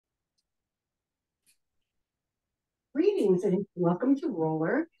Greetings and welcome to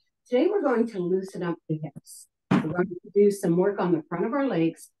Roller. Today we're going to loosen up the hips. We're going to do some work on the front of our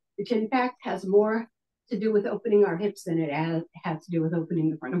legs, which in fact has more to do with opening our hips than it has to do with opening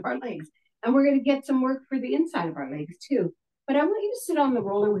the front of our legs. And we're going to get some work for the inside of our legs too. But I want you to sit on the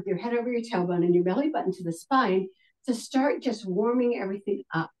roller with your head over your tailbone and your belly button to the spine to start just warming everything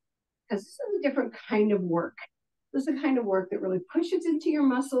up. Because this is a different kind of work. This is the kind of work that really pushes into your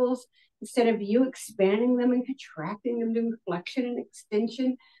muscles. Instead of you expanding them and contracting them, doing flexion and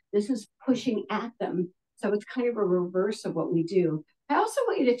extension, this is pushing at them. So it's kind of a reverse of what we do. I also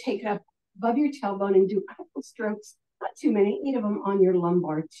want you to take it up above your tailbone and do a couple strokes, not too many, 8 of them on your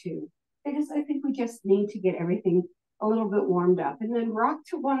lumbar too. Because I think we just need to get everything a little bit warmed up. And then rock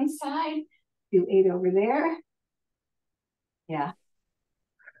to one side, do 8 over there. Yeah.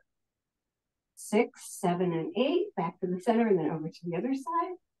 6, 7, and 8, back to the center and then over to the other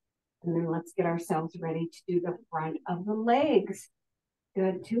side. And then let's get ourselves ready to do the front of the legs.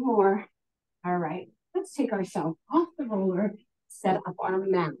 Good, 2 more. All right, let's take ourselves off the roller, set up our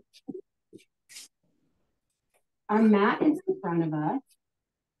mat. Our mat is in front of us.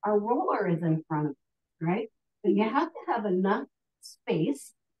 Our roller is in front of us, right? But you have to have enough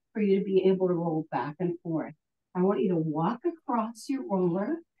space for you to be able to roll back and forth. I want you to walk across your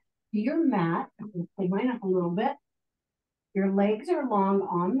roller to your mat. We'll play mine up a little bit. Your legs are long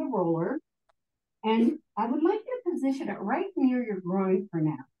on the roller. And I would like you to position it right near your groin for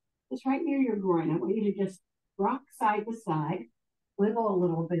now. Just right near your groin. I want you to just rock side to side, wiggle a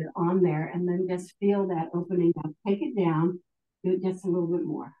little bit on there, and then just feel that opening up. Take it down. Do it just a little bit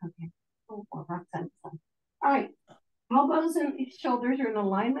more. Okay. Rock side to side. All right. Elbows and shoulders are in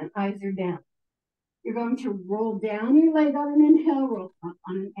alignment. Eyes are down. You're going to roll down your leg on an inhale, roll up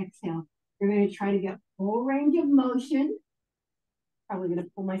on an exhale. You're going to try to get full range of motion. Probably going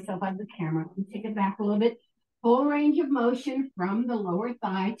to pull myself out of the camera. Let me take it back a little bit. Full range of motion from the lower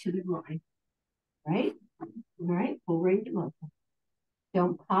thigh to the groin. Right? All right, full range of motion.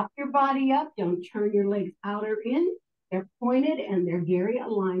 Don't pop your body up. Don't turn your legs out or in. They're pointed and they're very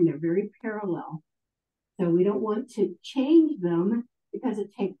aligned. They're very parallel. So we don't want to change them because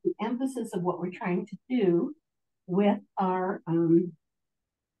it takes the emphasis of what we're trying to do with our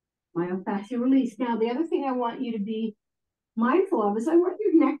myofascial release. Now, the other thing I want you to be mindful of is I want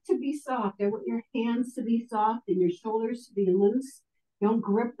your neck to be soft. I want your hands to be soft and your shoulders to be loose. Don't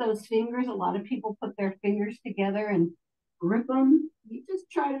grip those fingers. A lot of people put their fingers together and grip them. You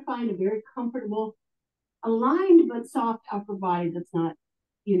just try to find a very comfortable, aligned but soft upper body that's not,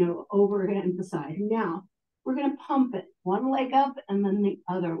 overemphasized. Now, we're going to pump it. One leg up and then the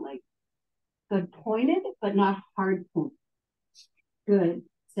other leg. Good, pointed, but not hard point. Good.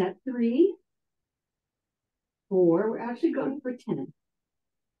 Set 3. 4, we're actually going for 10.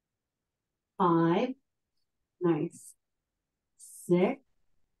 5, nice. 6,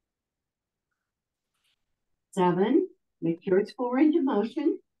 7, make sure it's full range of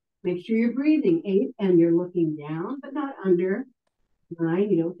motion. Make sure you're breathing. 8, and you're looking down, but not under. 9,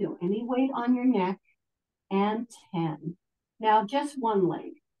 you don't feel any weight on your neck. And 10. Now just one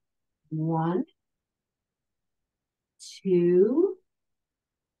leg. 1, 2,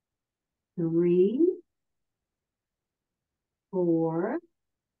 3, 4,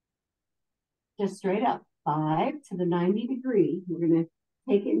 just straight up. 5 to the 90 degree. We're going to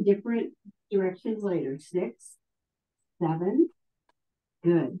take it in different directions later. 6, 7,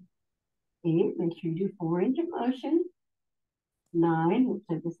 good. 8, make sure you do full range of motion. 9, oops,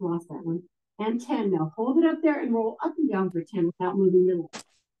 I just lost that one. And 10. Now hold it up there and roll up and down for 10 without moving the leg.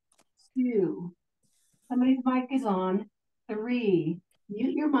 2, somebody's mic is on. 3,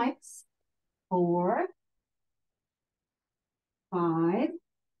 mute your mics. 4, 5,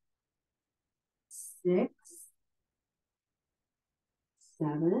 6,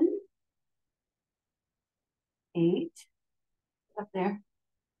 7, 8, up there,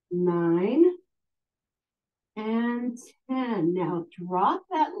 9, and 10. Now drop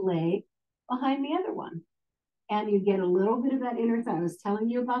that leg behind the other one. And you get a little bit of that inner thigh. I was telling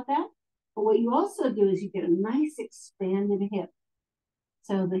you about that. But what you also do is you get a nice expanded hip.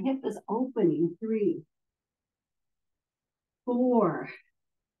 So the hip is opening. 3, 4,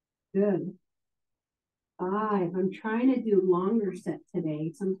 good. 5, I'm trying to do longer set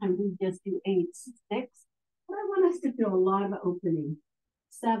today. Sometimes we just do 8, 6, but I want us to feel a lot of opening.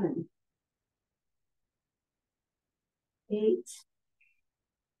 7, 8,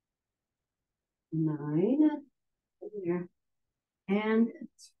 9, there, and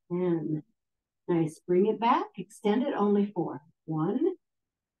 10. Nice, bring it back, extend it, only 4. 1,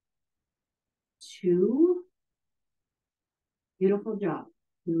 2, beautiful job.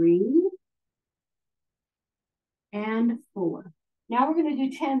 3, and 4. Now we're going to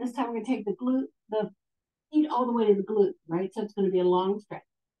do 10. This time we're going to take the feet all the way to the glute, right? So it's going to be a long stretch.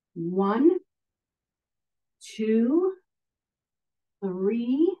 1, 2,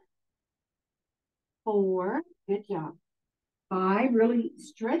 3, 4. Good job. 5. Really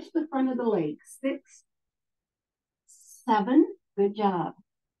stretch the front of the leg. 6, 7. Good job.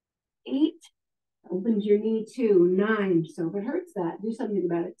 8. Opens your knee. 2, 9. So if it hurts that, do something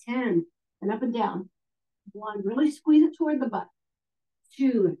about it. 10. And up and down. 1. Really squeeze it toward the butt.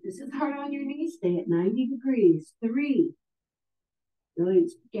 2. If this is hard on your knee, stay at 90 degrees. 3. Really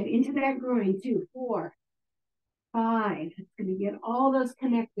get into that groin. 2, 4, 5. It's going to get all those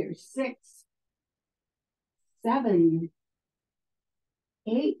connectors. 6, 7,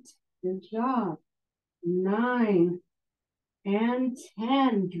 8. Good job. 9 and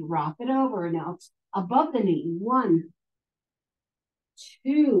 10. Drop it over. Now it's above the knee. 1,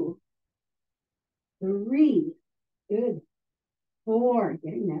 2, 3. Good. 4.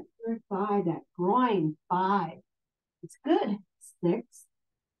 Getting that third 5. That groin. 5. It's good. 6,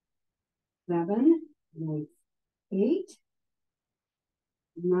 7, 8,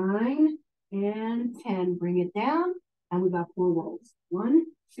 9, and 10. Bring it down. And we got 4 rolls. 1,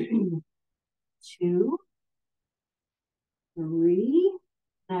 2, 3.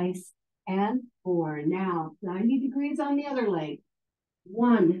 Nice. And 4. Now 90 degrees on the other leg.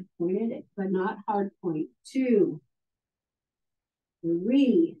 1, pointed but not hard point. 2,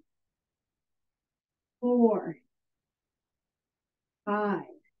 3, 4, 5,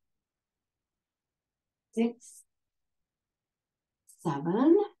 6,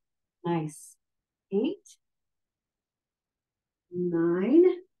 7. Nice. 8, 9,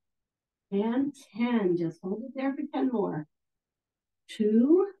 and 10. Just hold it there for 10 more.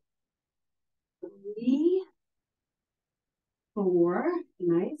 2, 3, 4.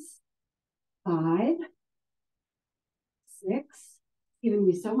 Nice. 5, 6. Giving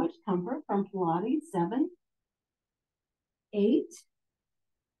me so much comfort from Pilates. 7, 8,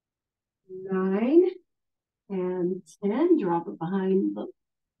 9, and 10. Drop it behind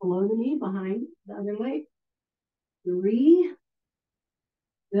below the knee, behind the other leg. 3.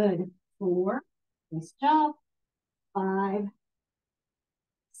 Good. 4. Nice job. 5,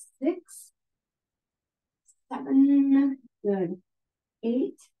 6, 7. Good.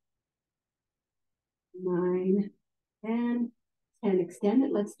 8, 9, and 10. Extend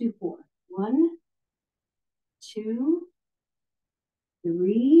it. Let's do 4. 1, 2,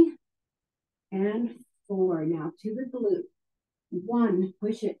 3, and 4. Now to the glute. 1,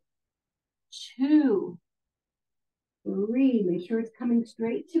 push it. 2, 3, make sure it's coming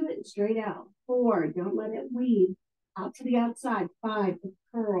straight to it and straight out. 4, don't let it weave out to the outside. 5,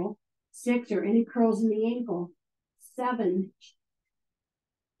 curl. 6, or any curls in the ankle. 7,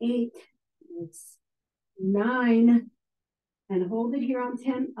 8, 9, and hold it here on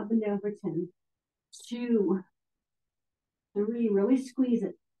 10, up and down for 10. 2, 3, really squeeze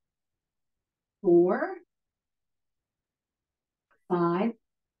it. 4, 5,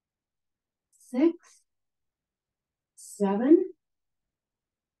 6, 7,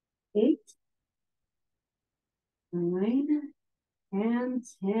 8, 9, and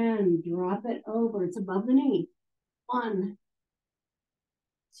 10. Drop it over. It's above the knee. 1,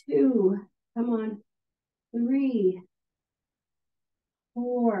 2, come on. 3,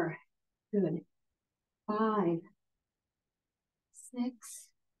 4, good. 5, 6,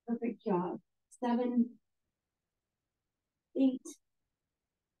 perfect job. 7, 8,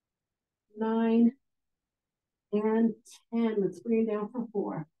 9, and 10. Let's bring it down for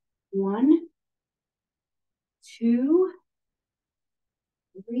 4. 1, 2,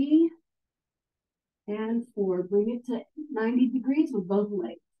 3, and 4. Bring it to 90 degrees with both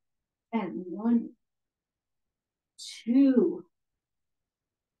legs. 10. 1, 2,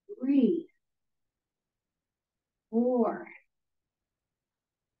 3, 4,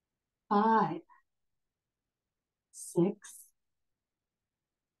 5, 6,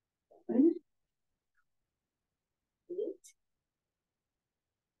 7, 8,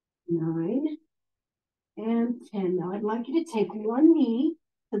 9, and 10. Now I'd like you to take one knee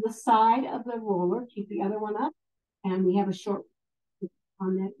to the side of the roller, keep the other one up, and we have a short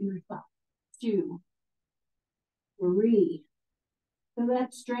on that inner thigh. 2, 3. So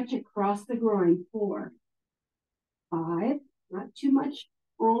that stretch across the groin. 4, 5. Not too much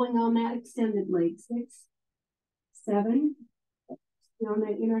rolling on that extended leg. 6, 7. On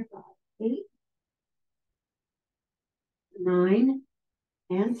that inner thigh. 8, 9,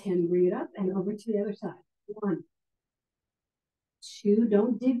 and 10. Bring it up and over to the other side. 1, 2.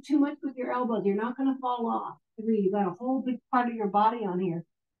 Don't dig too much with your elbows. You're not going to fall off. 3. You got a whole big part of your body on here.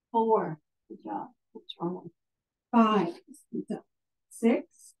 4. Good job. What's wrong? 5, 6,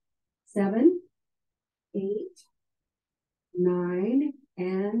 7, 8, 9,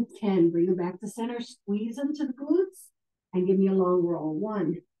 and 10. Bring them back to center. Squeeze them to the glutes and give me a long roll.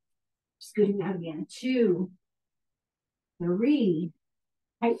 1. Scooting out again. 2, 3.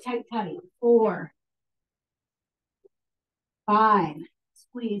 Tight, tight, tight. 4, 5.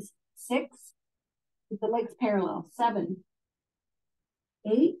 Squeeze. 6. Keep the legs parallel. 7,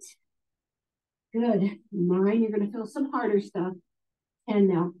 8. Good. 9. You're going to feel some harder stuff. 10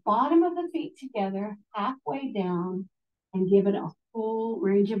 now. Bottom of the feet together, halfway down, and give it a full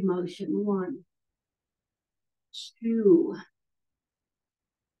range of motion. 1, 2,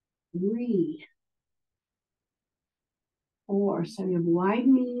 3, 4. So you have wide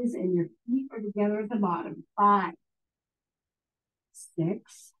knees and your feet are together at the bottom. 5,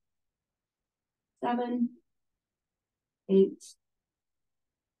 6, 7, 8,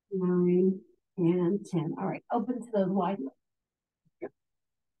 9, and 10. All right, open to those wide legs.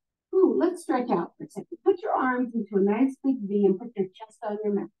 Ooh, let's stretch out for a second. Put your arms into a nice big V and put your chest on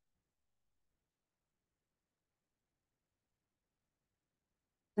your mat.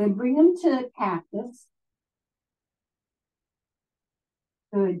 Then bring them to cactus.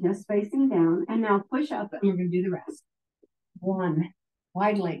 Good, just facing down. And now push up and we're going to do the rest. 1,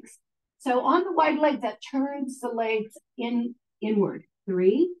 wide legs. So on the wide leg, that turns the legs inward.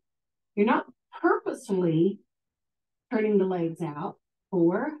 3, you're not purposely turning the legs out.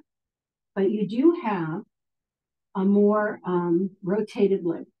 4, but you do have a more rotated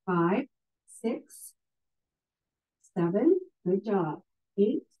leg. 5, 6, 7, good job.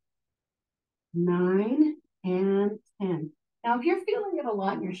 8, 9, and 10. Now, if you're feeling it a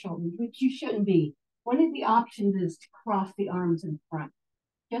lot in your shoulders, which you shouldn't be, one of the options is to cross the arms in front.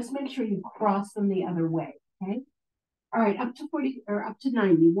 Just make sure you cross them the other way, okay? All right, up to 40 or up to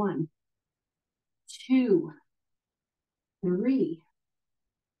 90. 1, 2, 3,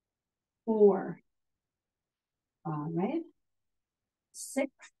 4, 5,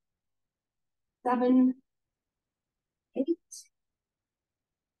 6, 7, 8,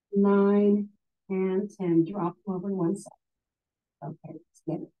 9, and 10. Drop over one side. Okay, let's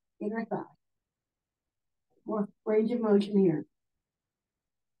get it. Inner thigh. More range of motion here.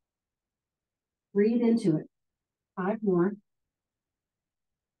 Breathe into it. 5 more.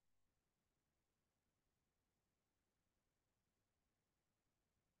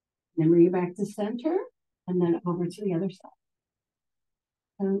 Then bring it back to center and then over to the other side.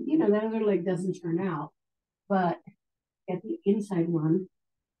 So, you know, that other leg doesn't turn out, but get the inside one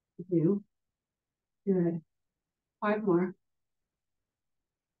to do. Good. 5 more.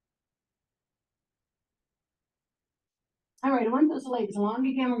 All right, I want those legs long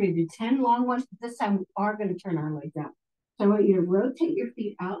again. We're going to do 10 long ones. This time we are going to turn our legs out. So I want you to rotate your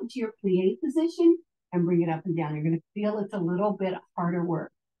feet out into your plie position and bring it up and down. You're going to feel it's a little bit harder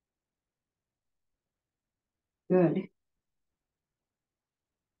work. Good.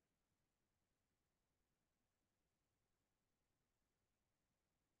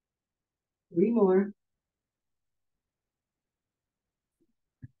 Three more.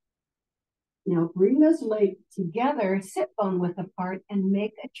 Now bring those legs together, sit bone width apart, and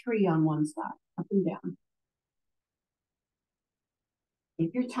make a tree on one side, up and down.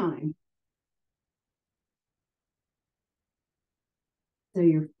 Take your time. So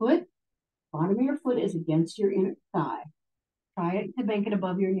your foot, bottom of your foot is against your inner thigh. Try it to make it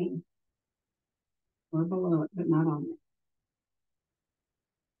above your knee. Or below it, but not on it.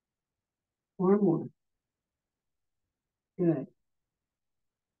 4 more. Good.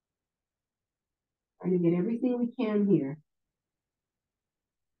 Trying to get everything we can here.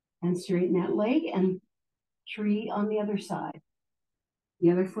 And straighten that leg and tree on the other side. The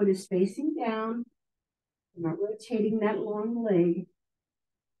other foot is facing down. I'm not rotating that long leg.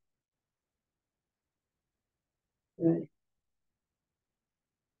 Good.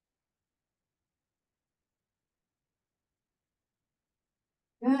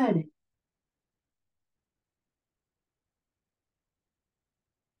 Good.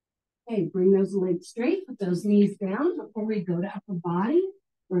 Okay, bring those legs straight, put those knees down. Before we go to upper body,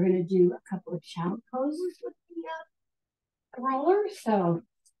 we're going to do a couple of child poses with the roller. So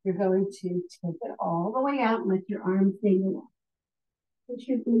you're going to take it all the way out and let your arms hang along. Put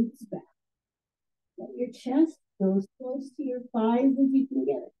your glutes back. Let your chest go as close to your thighs as you can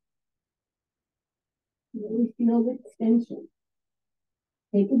get it. Really feel the extension.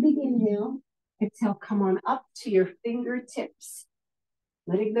 Take a big inhale. Exhale, come on up to your fingertips.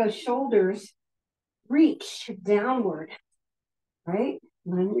 Letting those shoulders reach downward, right?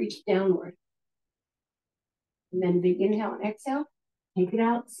 And then reach downward. And then big inhale and exhale. Take it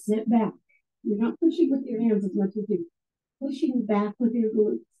out, sit back. You're not pushing with your hands as much as you're pushing back with your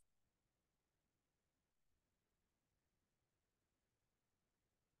glutes.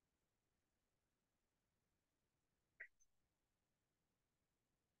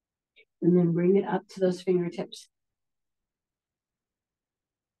 And then bring it up to those fingertips.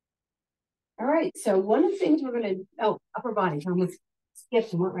 All right, so one of the things we're going to, upper body. I almost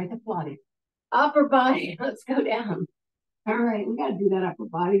skipped and went right to Pilates. Upper body, let's go down. All right, we got to do that upper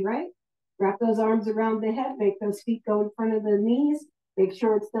body, right? Wrap those arms around the head, make those feet go in front of the knees. Make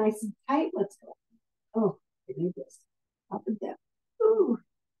sure it's nice and tight. Let's go. Oh, I need this. Up and down. Ooh.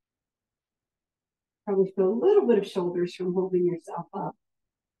 Probably feel a little bit of shoulders from holding yourself up.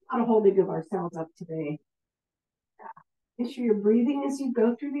 Not a holding of ourselves up today. Make sure you're breathing as you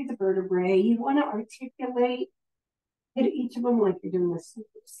go through these vertebrae. You want to articulate, hit each of them like you're doing a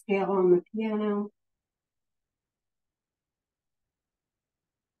scale on the piano.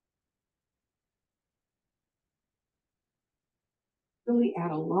 Really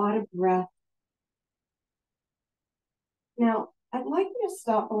add a lot of breath. Now, I'd like you to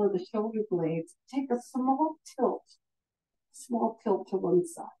stop below the shoulder blades. Take a small tilt to one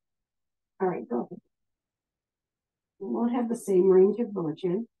side. All right, go ahead. You won't have the same range of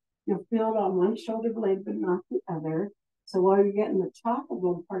motion. You'll feel it on one shoulder blade, but not the other. So while you're getting the top of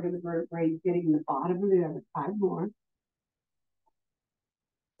one part of the vertebrae, you're getting the bottom of the other. 5 more.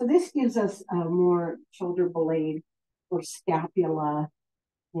 So this gives us a more shoulder blade or scapula,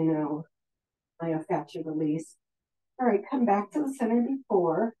 myofascial release. All right, come back to the center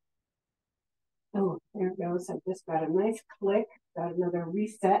before. Oh, there it goes. I just got a nice click, got another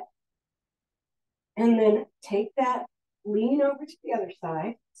reset. And then take that, lean over to the other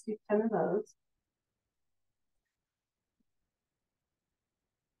side. Let's do 10 of those.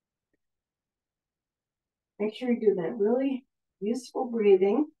 Make sure you do that really useful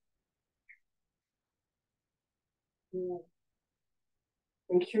breathing.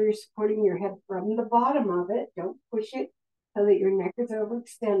 Make sure you're supporting your head from the bottom of it. Don't push it so that your neck is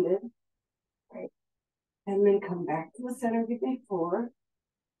overextended. Right. And then come back to the center before.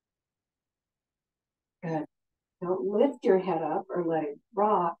 Good. Don't lift your head up or let it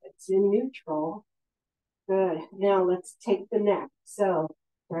drop. It's in neutral. Good. Now let's take the neck. So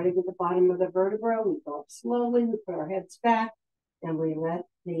starting at the bottom of the vertebra, we go up slowly, we put our heads back, and we let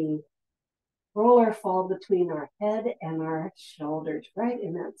the roller fall between our head and our shoulders, right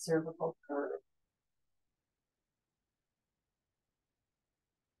in that cervical curve.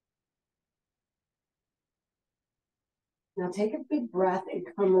 Now take a big breath and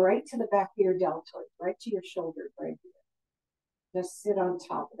come right to the back of your deltoid, right to your shoulders right here. Just sit on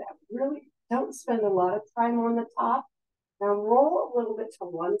top of that. Really don't spend a lot of time on the top. Now roll a little bit to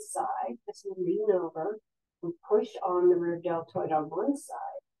one side. Just lean over and push on the rear deltoid on one side.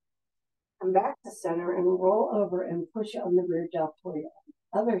 Come back to center and roll over and push on the rear deltoid on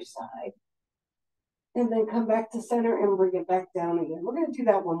the other side. And then come back to center and bring it back down again. We're going to do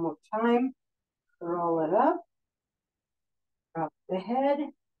that one more time. Roll it up. Drop the head.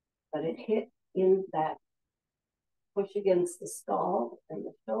 Let it hit in that push against the skull and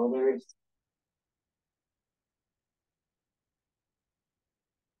the shoulders.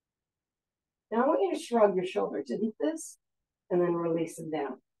 Now I want you to shrug your shoulders into this and then release them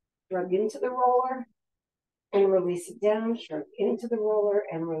down. Shrug into the roller and release it down. Shrug into the roller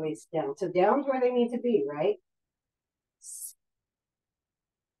and release it down. So down's where they need to be, right?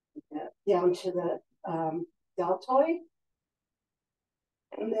 Down to the deltoid.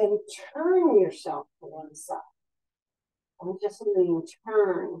 And then turn yourself to one side. And just lean,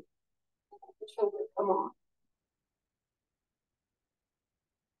 turn. The shoulder, come on.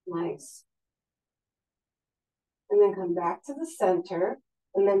 Nice. And then come back to the center.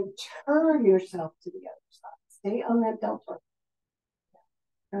 And then turn yourself to the other side. Stay on that deltoid.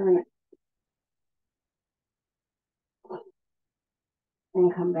 Turn it.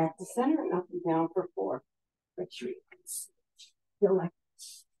 And come back to center and up and down for 4. Retreat. Feel like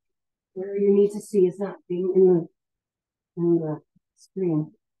where you need to see is not being in the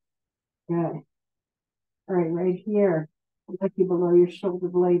screen. Good. All right here. I'll put you below your shoulder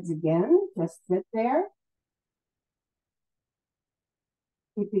blades again. Just sit there.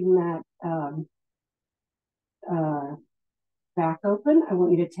 Keeping that back open. I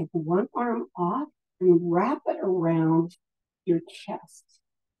want you to take one arm off and wrap it around your chest.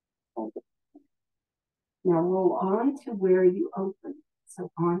 Now roll on to where you open. So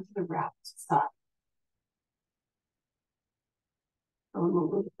onto the wrapped side. Going a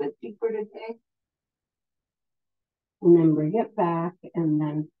little bit deeper today. And then bring it back and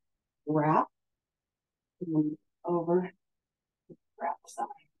then wrap and over the wrap side.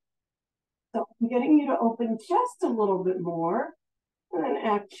 So getting you to open just a little bit more and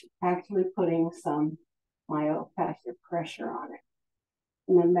then actually putting some myofascial pressure on it.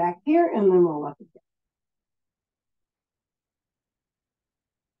 And then back here and then roll up again.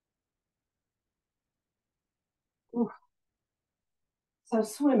 Ooh. So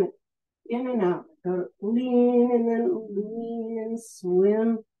swim it in and out. Go lean and then lean and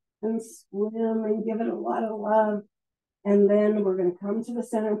swim and give it a lot of love. And then we're going to come to the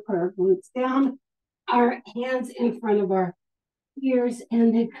center, put our glutes down, our hands in front of our ears,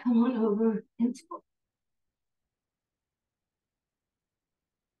 and then come on over into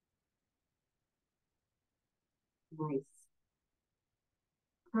nice.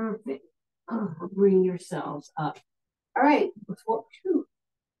 Perfect. Bring yourselves up. All right,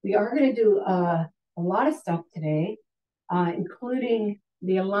 we are going to do a lot of stuff today, including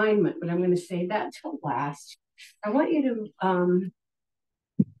the alignment, but I'm going to save that till last. I want you to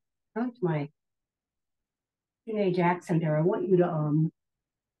go to my teenage accent there. I want you to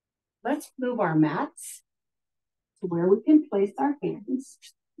let's move our mats to where we can place our hands.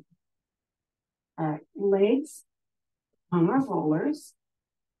 All right, legs on our rollers.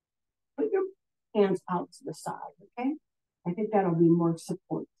 Put your hands out to the side, okay? I think that'll be more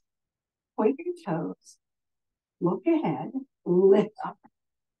support. Point your toes, look ahead, lift up.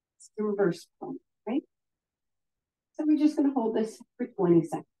 It's the reverse point, right? So we're just gonna hold this for 20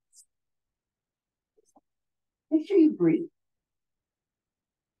 seconds. Make sure you breathe.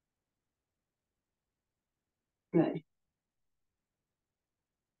 Good.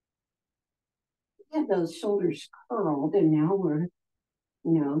 We have those shoulders curled, and now we're,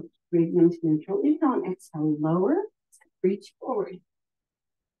 bring them to neutral. Inhale and exhale, lower, reach forward.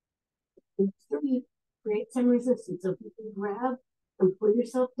 Create some resistance. So if you can grab and pull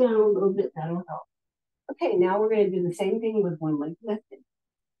yourself down a little bit, that'll help. Okay, now we're going to do the same thing with one leg lifted.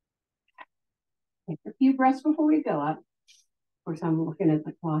 Take a few breaths before we go up. Of course, I'm looking at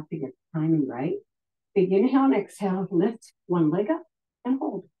the clock to get the timing right. Big inhale and exhale, lift one leg up and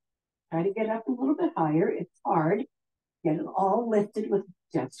hold. Try to get up a little bit higher. It's hard. Get it all lifted with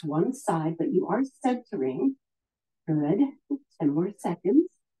just one side, but you are centering. Good. 10 more seconds.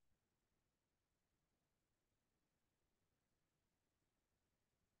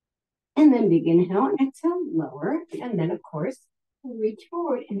 And then big inhale and exhale, lower. And then, of course, reach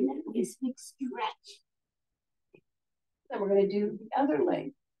forward and then this big stretch. Then we're going to do the other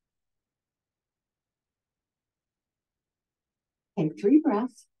leg. Take 3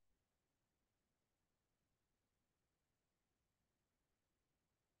 breaths.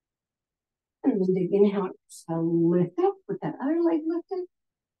 And then big inhale, exhale, lift up with that other leg lifted.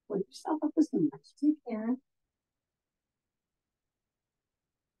 Pull yourself up as much as you can.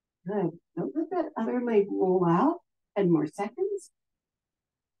 Good. Don't let that other leg roll out. 10 more seconds.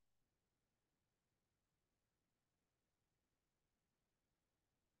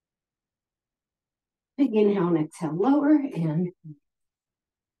 Big inhale and exhale, lower. And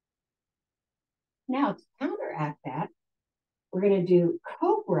now to counteract that, we're going to do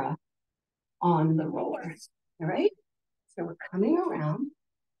Cobra on the rollers. All right? So we're coming around.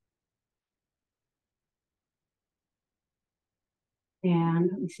 And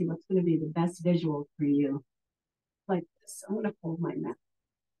let me see what's going to be the best visual for you. Like this. I'm going to hold my mat.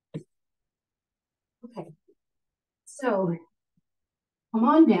 Okay. So come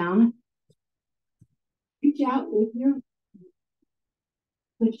on down. Reach out with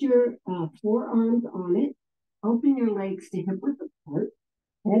put your forearms on it. Open your legs to hip width apart.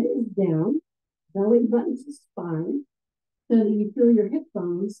 Head is down. Belly button to spine. So that you feel your hip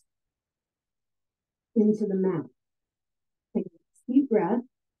bones into the mat. Take a deep breath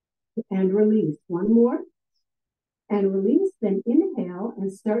and release. One more. And release, then inhale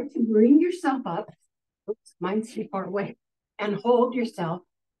and start to bring yourself up. Oops, mine's too far away. And hold yourself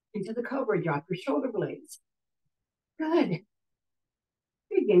into the cobra. Drop your shoulder blades. Good.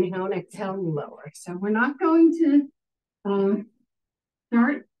 Big inhale and exhale, lower. So we're not going to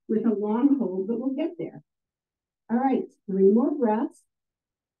start with a long hold, but we'll get there. All right, 3 more breaths.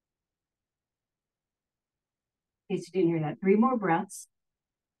 In case you didn't hear that, 3 more breaths.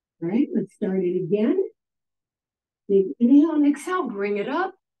 All right, let's start it again. Big inhale and exhale, bring it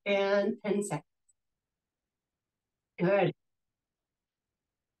up, and 10 seconds. Good.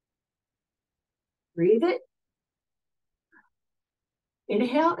 Breathe it.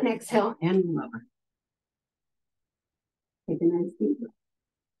 Inhale and exhale and lower. Take a nice deep breath.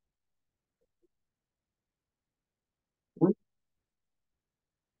 1.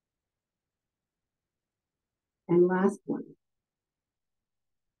 And last one.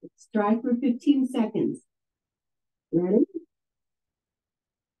 Let's try for 15 seconds. Ready?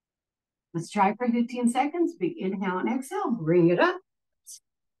 Let's try for 15 seconds. Big inhale and exhale. Bring it up.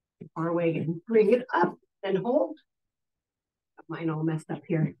 Far away again. Bring it up and hold. Mine all messed up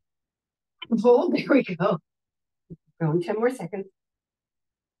here. Hold. There we go. Going 10 more seconds.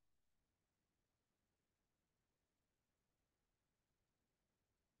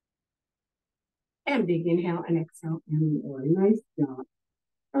 And big inhale and exhale and more. Nice job.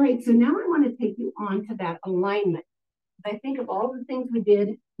 All right, so now I want to take you on to that alignment. I think of all the things we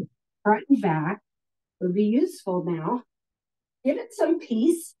did front and back would be useful now. Give it some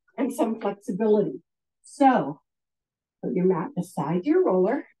peace and some flexibility. So put your mat beside your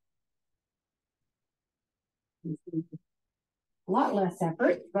roller. A lot less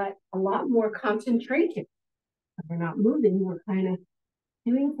effort, but a lot more concentration. We're not moving, we're kind of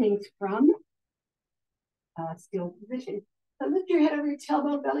doing things from a still position. So lift your head over your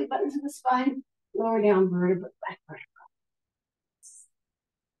tailbone, belly button to the spine, lower down vertebra, back vertebra.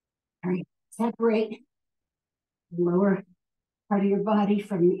 All right, separate the lower part of your body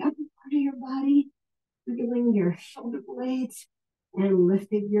from the upper part of your body, wiggling your shoulder blades and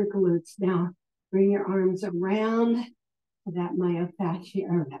lifting your glutes. Now, bring your arms around to that myofascia,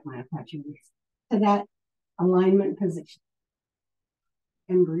 to that alignment position.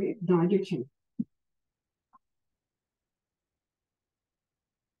 And breathe, nod your chin.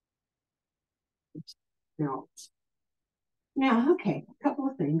 Now, okay, a couple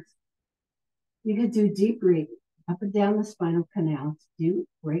of things. You could do deep breathing up and down the spinal canal to do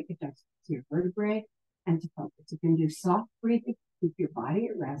great adjustments to your vertebrae and to focus. You can do soft breathing to keep your body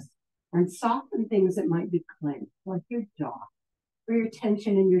at rest and soften things that might be clenched, like your jaw, or your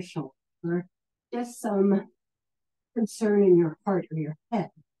tension in your shoulder, or just some concern in your heart or your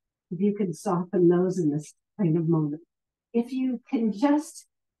head. If you can soften those in this kind of moment. If you can just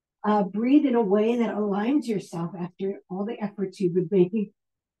breathe in a way that aligns yourself after all the efforts you've been making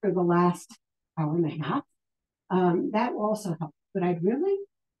for the last hour and a half, that will also help. But I really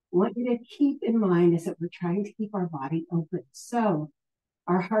want you to keep in mind is that we're trying to keep our body open. So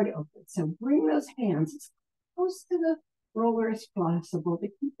our heart open. So bring those hands as close to the roller as possible to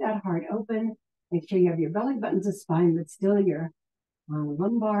keep that heart open. Make sure you have your belly button to spine, but still your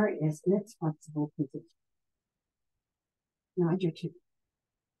lumbar is in its flexible position. Nod your chin.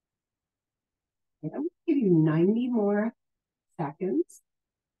 I'm going to give you 90 more seconds.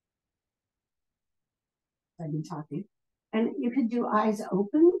 I've been talking. And you could do eyes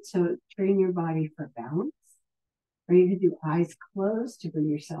open to train your body for balance. Or you could do eyes closed to bring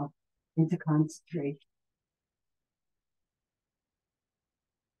yourself into concentration.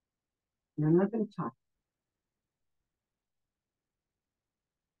 And I'm not going to talk.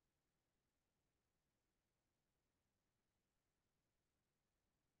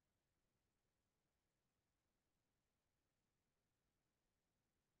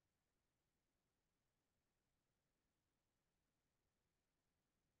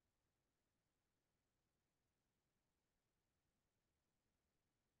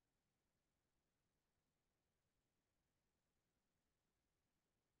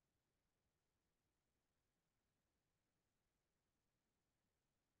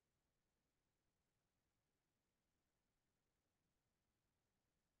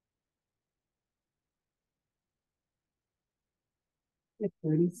 With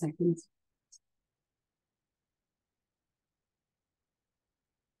 30 seconds.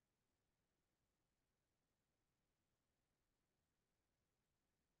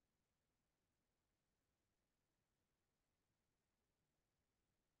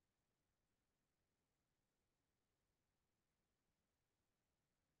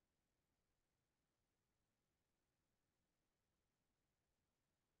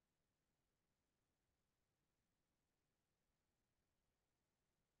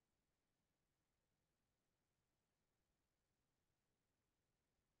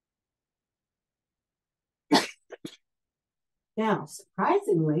 Now,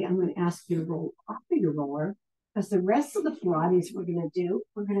 surprisingly, I'm going to ask you to roll off of your roller because the rest of the Pilates we're going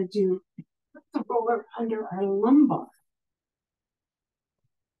to do the roller under our lumbar.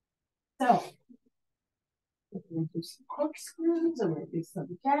 So, we're going to do some corkscrews, I'm going to do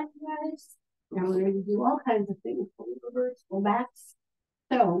some jackknives. Now we're going to do all kinds of things, full reverse, full backs.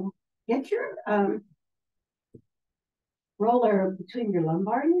 So, get your roller between your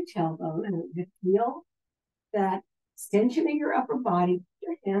lumbar and your tailbone and you feel that extension of your upper body,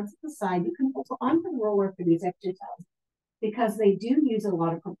 put your hands to the side. You can hold on to the roller for these exercises because they do use a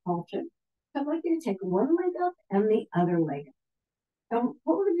lot of propulsion. So I'd like you to take one leg up and the other leg up.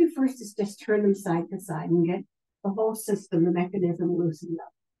 What we're going to do first is just turn them side to side and get the whole system, the mechanism loosened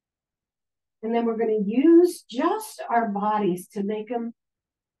up. And then we're going to use just our bodies to make them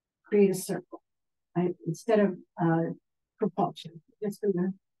create a circle. Instead of propulsion, just going to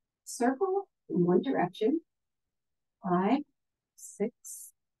circle in one direction. 5, 6,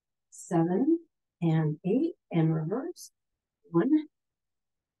 7, and 8, and reverse. 1,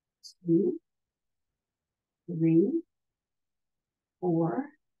 2, 3, 4,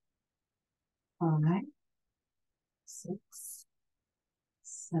 5, 6,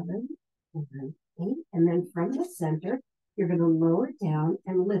 7, and 8. And then from the center, you're going to lower down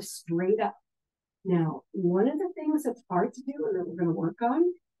and lift straight up. Now, one of the things that's hard to do and that we're going to work on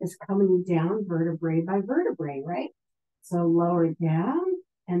is coming down vertebrae by vertebrae, right? So lower down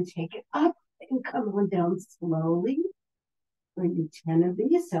and take it up and come on down slowly. We're going to do 10 of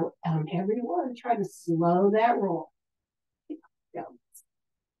these. So on every one, try to slow that roll. Down.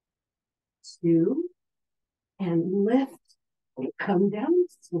 2, and lift and come down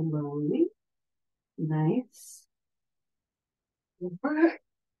slowly. Nice. Over.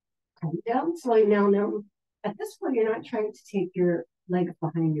 Come down slowly. Now, at this point, you're not trying to take your legs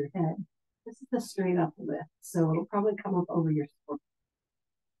behind your head. This is a straight up lift, so it'll probably come up over your shoulder.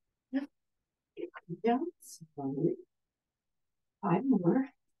 Come down slowly. 5 more.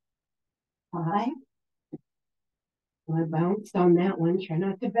 5. Well, I bounced on that one. Try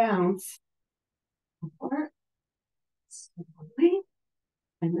not to bounce. 4. Slowly.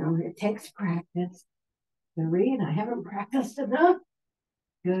 And now it takes practice. 3, and I haven't practiced enough.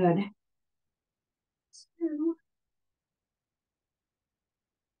 Good. 2.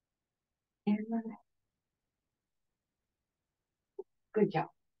 And good job.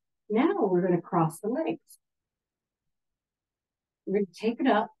 Now we're going to cross the legs. We're going to take it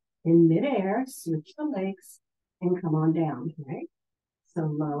up in midair, switch the legs, and come on down, right? So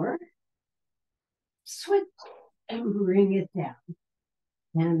lower, switch, and bring it down.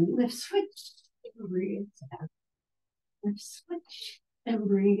 And lift, switch, and bring it down. Lift, switch, and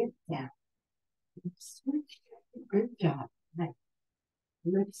bring it down. Lift, switch, good job. Nice.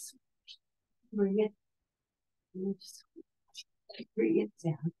 Lift, switch, bring it, lift, switch, bring it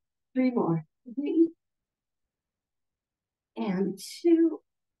down. 3 more. 3, and 2,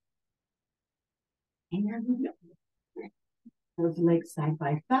 and those legs side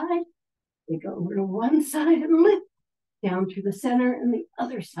by side. They go over to one side and lift, down to the center and the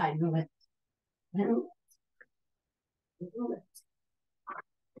other side and lift. And lift. And lift.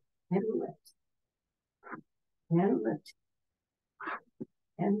 And lift. And lift.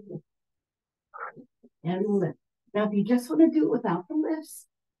 And lift. And lift. Now, if you just want to do it without the lifts,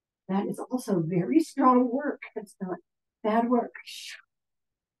 that is also very strong work. That's not bad work.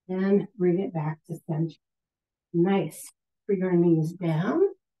 And bring it back to center. Nice. Bring our knees down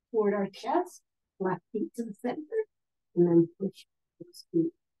toward our chest, left feet to the center, and then push those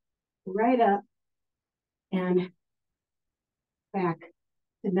feet right up and back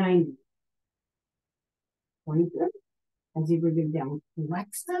to 90. Point them as you bring them down.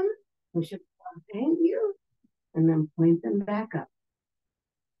 Flex them, push it behind you, and then point them back up.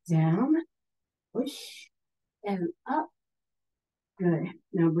 Down, push, and up. Good.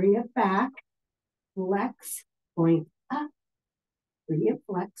 Now bring it back, flex, point up, bring it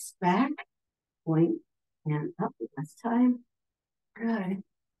flex back, point, and up. Last time. Good.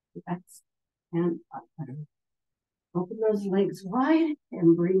 Flex and up. Open those legs wide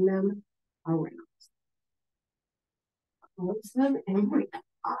and bring them around. Close them and bring them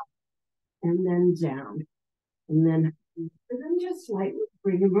up and then down. And then just slightly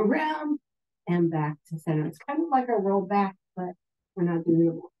bring them around and back to center. It's kind of like a roll back, but we're not doing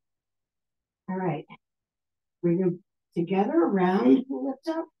it. All right. Bring them together around, lift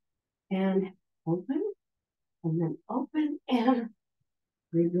up and open, and then open and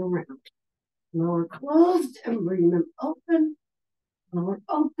bring them around. Lower closed and bring them open. Lower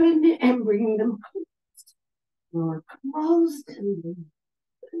open and bring them closed. Lower closed and bring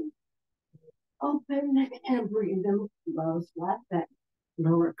them open and bring them closed. Like that.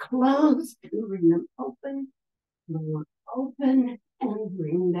 Lower closed and bring them open. Lower open and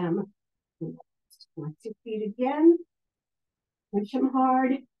bring them closed. Flex your feet again. Push them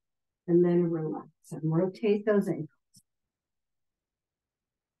hard and then relax and rotate those ankles.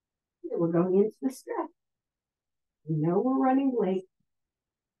 We're going into the stretch. We know we're running late.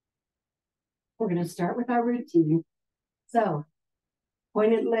 We're going to start with our routine. So,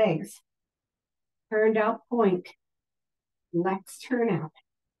 pointed legs, turned out point, legs turn out.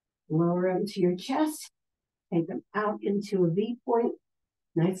 Lower them to your chest, take them out into a V point,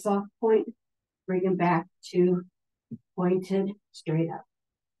 nice soft point, bring them back to pointed straight up.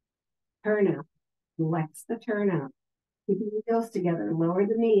 Turn out, flex the turn out. Keep the heels together, lower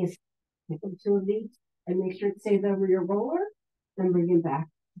the knees, take them to a V, and make sure it stays over your roller, then bring it back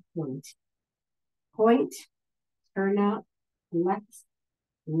point. Point, turn out, flex,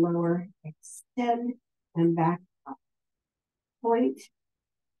 lower, extend, and back up. Point,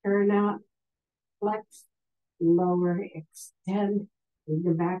 turn out, flex, lower, extend, and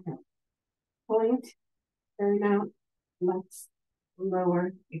go back up. Point, turn out, flex,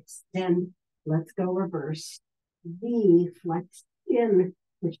 lower, extend. Let's go reverse. V, flex in,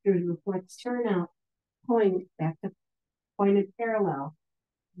 which goes with flex, turn out, point, back to pointed parallel.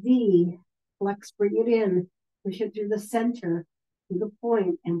 V, flex, bring it in, push it through the center, to the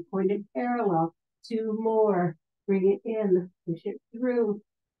point, and pointed parallel. Two more, bring it in, push it through,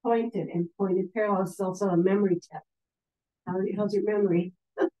 pointed, and pointed parallel. It's also a memory test. How's your memory?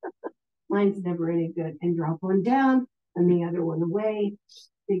 Mine's never any good. And drop one down, and the other one away.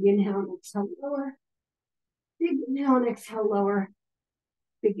 Big inhale, exhale lower. Big inhale and exhale lower.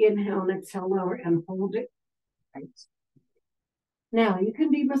 Big inhale and exhale lower, and hold it. Right. Now, you can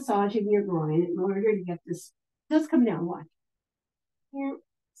be massaging your groin in order to get this. It does come down, watch. Yeah,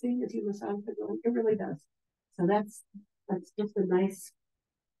 see, as you massage the groin, it really does. So that's just a nice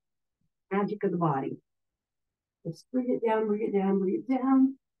magic of the body. Just bring it down, bring it down, bring it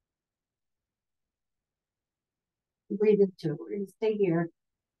down. Breathe into it. We're going to stay here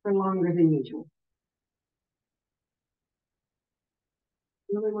for longer than usual.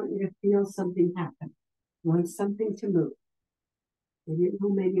 I really want you to feel something happen. I want something to move. Maybe it will,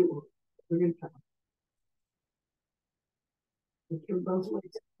 maybe it won't. We're going to try. If you're both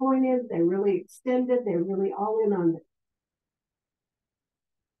legs pointed, they're really extended, they're really all in on it.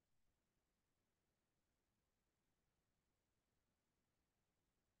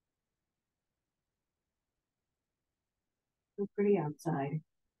 So pretty outside.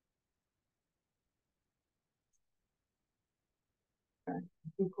 I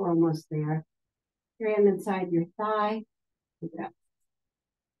think we're almost there. Your hand inside your thigh.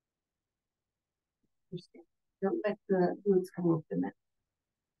 Don't let the glutes come open that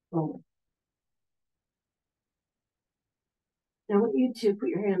forward. Now I want you to put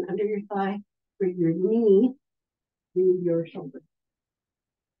your hand under your thigh, bring your knee to your shoulder.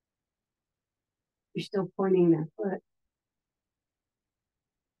 You're still pointing that foot.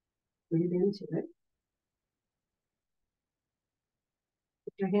 Breathe into it.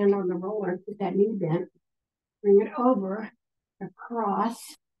 Put your hand on the roller, put that knee bent. Bring it over,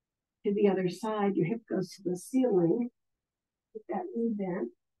 across to the other side. Your hip goes to the ceiling. Put that knee bent.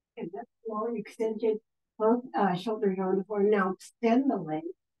 And that's long extension. Both shoulders on the floor. Now extend the leg.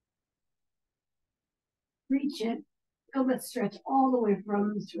 Reach it. Feel that stretch all the way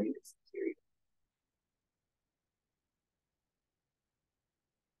from the straight to superior.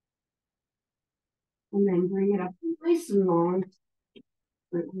 And then bring it up nice and long.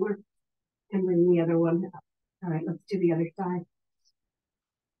 Work and bring the other one up. All right, let's do the other side.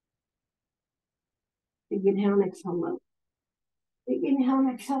 Big inhale and exhale lower. Big inhale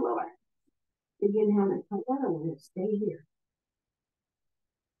and exhale lower. Big inhale and exhale lower. We're going to stay here.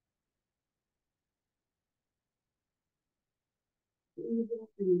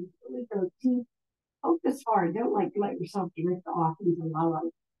 Really go deep. Focus hard. Don't like let yourself drift off into la la.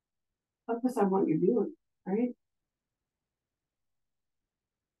 Focus on what you're doing, right?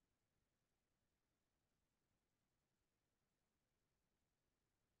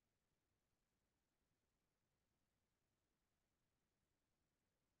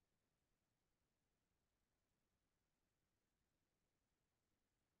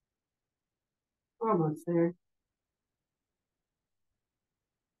 We're almost there.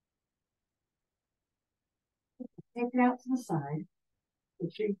 Take it out to the side.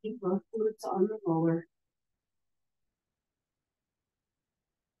 Make sure you keep both glutes on the roller.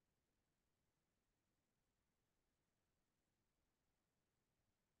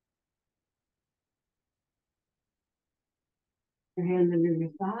 Your hand under your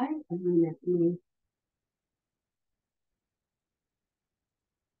thigh and bring that knee.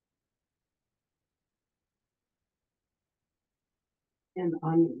 And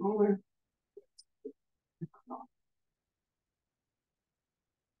on your roller.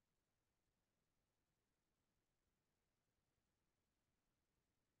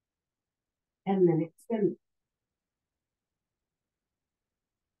 And then extend.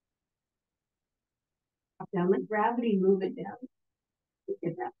 Up down, let gravity move it down.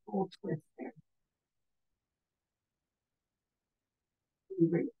 Get that full twist there.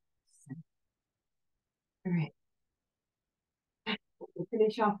 All right. We'll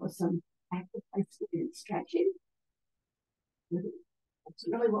finish off with some active isolated stretching. That's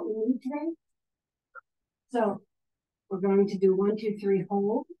really what we need today. So we're going to do 1, 2, 3,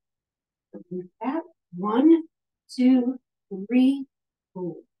 hold. With that, 1, 2, 3,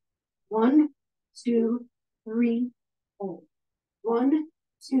 hold. 1, 2, 3, hold. 1,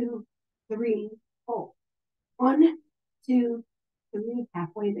 2, 3, hold. 1, 2, 3,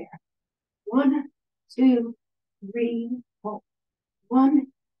 halfway there. 1, 2, 3, hold. 1,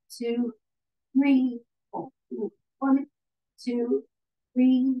 2, 3, hold. 1, 2,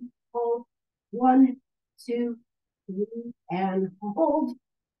 3, hold. 1, 2, 3, and hold.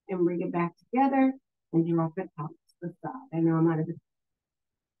 And bring it back together and drop it out to the side. I know I'm out of it.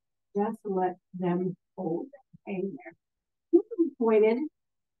 Just let them hold and hang there. Keep them pointed,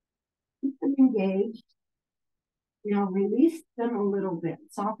 keep them engaged. Now release them a little bit.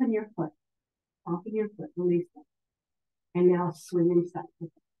 Soften your foot. Soften your foot. Release them. And now swing inside.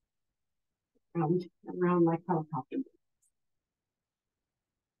 Around like helicopter.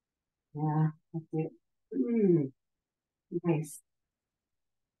 Yeah, that's it. Nice.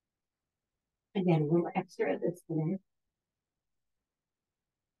 Again, a little extra of this today.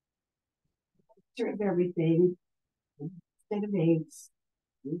 Extra of everything. Instead of 8,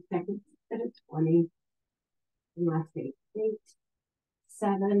 2 seconds instead of 20. And last 8,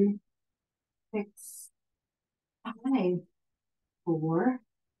 7, 6, 5, 4,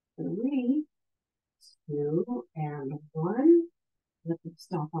 3, 2, and 1. Let them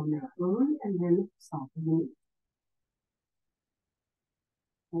stop on their own and then stop in the knee.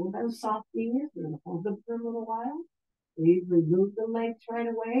 Hold those soft knees. We're going to hold them for a little while. We remove the legs right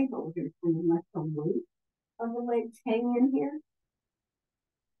away, but we're going to let the weight of the legs hang in here.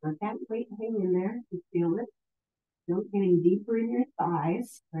 Let that weight hang in there. You feel it. Feel it getting deeper in your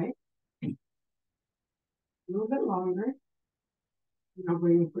thighs, right? A little bit longer. Now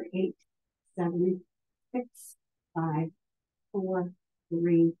bring it for 8, 7, 6, 5, 4,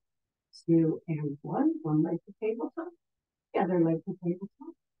 3, 2, and 1. One leg to tabletop. The other leg to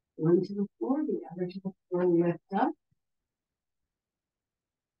tabletop. One to the floor, the other to the floor. Lift up.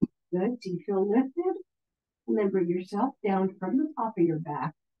 Good. Do you feel lifted? And then bring yourself down from the top of your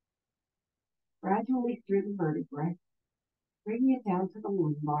back, gradually through the vertebrae. Bring it down to the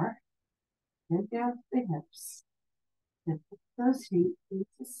lumbar, then down to the hips. Then put those feet into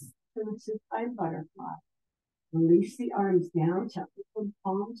the supine butterfly. Release the arms down, tuck the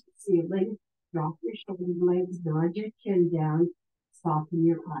palms to the ceiling. Drop your shoulder blades, nod your chin down, soften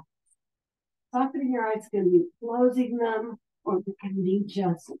your eyes. Softening your eyes can be closing them, or it can be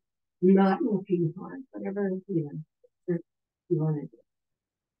just not looking hard, whatever you want to do.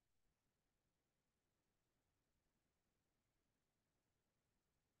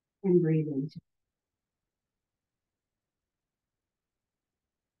 And breathe into.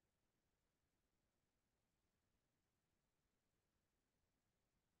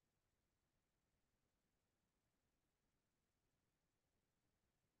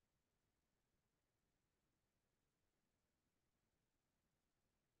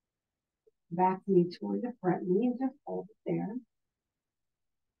 Back knee toward the front knee and just hold it there.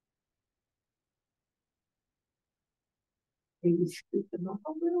 Maybe scoop them up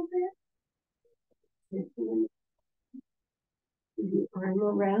a little bit. Move the arm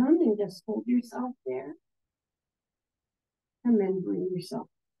around and just hold yourself there. And then bring yourself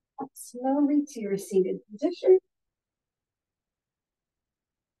up slowly to your seated position.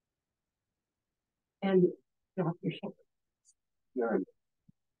 And drop your shoulders.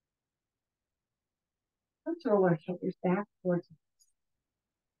 Let's roll our shoulders back towards us.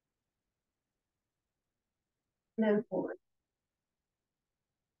 And then forward.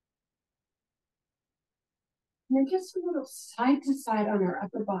 And then just a little side to side on our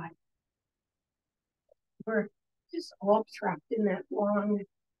upper body. We're just all trapped in that long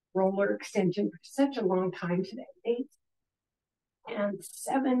roller extension for such a long time today. 8 and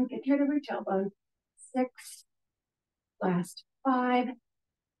 7, get rid of your tailbone. 6, last 5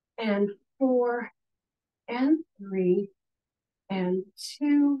 and 4 and 3 and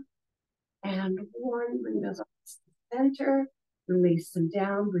 2 and 1. Bring those up to the center. Release them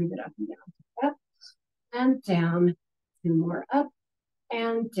down. Breathe it up and down. Up and down. 2 more up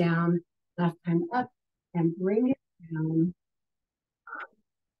and down. Last time up and bring it down.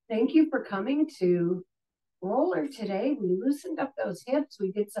 Thank you for coming to roller today. We loosened up those hips.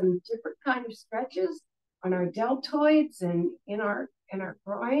 We did some different kind of stretches on our deltoids and in our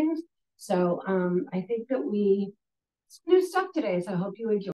groins. So I think that we some new stuff today. So I hope you enjoy.